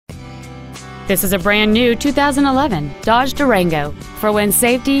This is a brand new 2011 Dodge Durango for when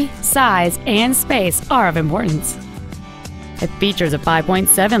safety, size, and space are of importance. It features a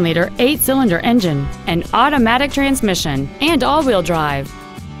 5.7-liter 8-cylinder engine, an automatic transmission, and all-wheel drive.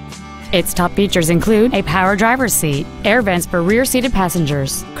 Its top features include a power driver's seat, air vents for rear-seated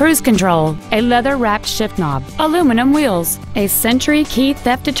passengers, cruise control, a leather-wrapped shift knob, aluminum wheels, a Sentry key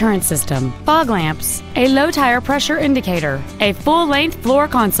theft deterrent system, fog lamps, a low-tire pressure indicator, a full-length floor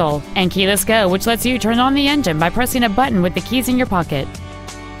console, and keyless go, which lets you turn on the engine by pressing a button with the keys in your pocket.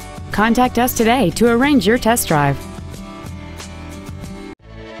 Contact us today to arrange your test drive.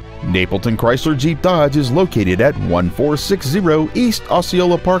 Napleton Chrysler Jeep Dodge is located at 1460 East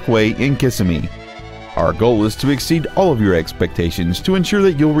Osceola Parkway in Kissimmee. Our goal is to exceed all of your expectations to ensure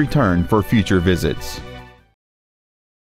that you'll return for future visits.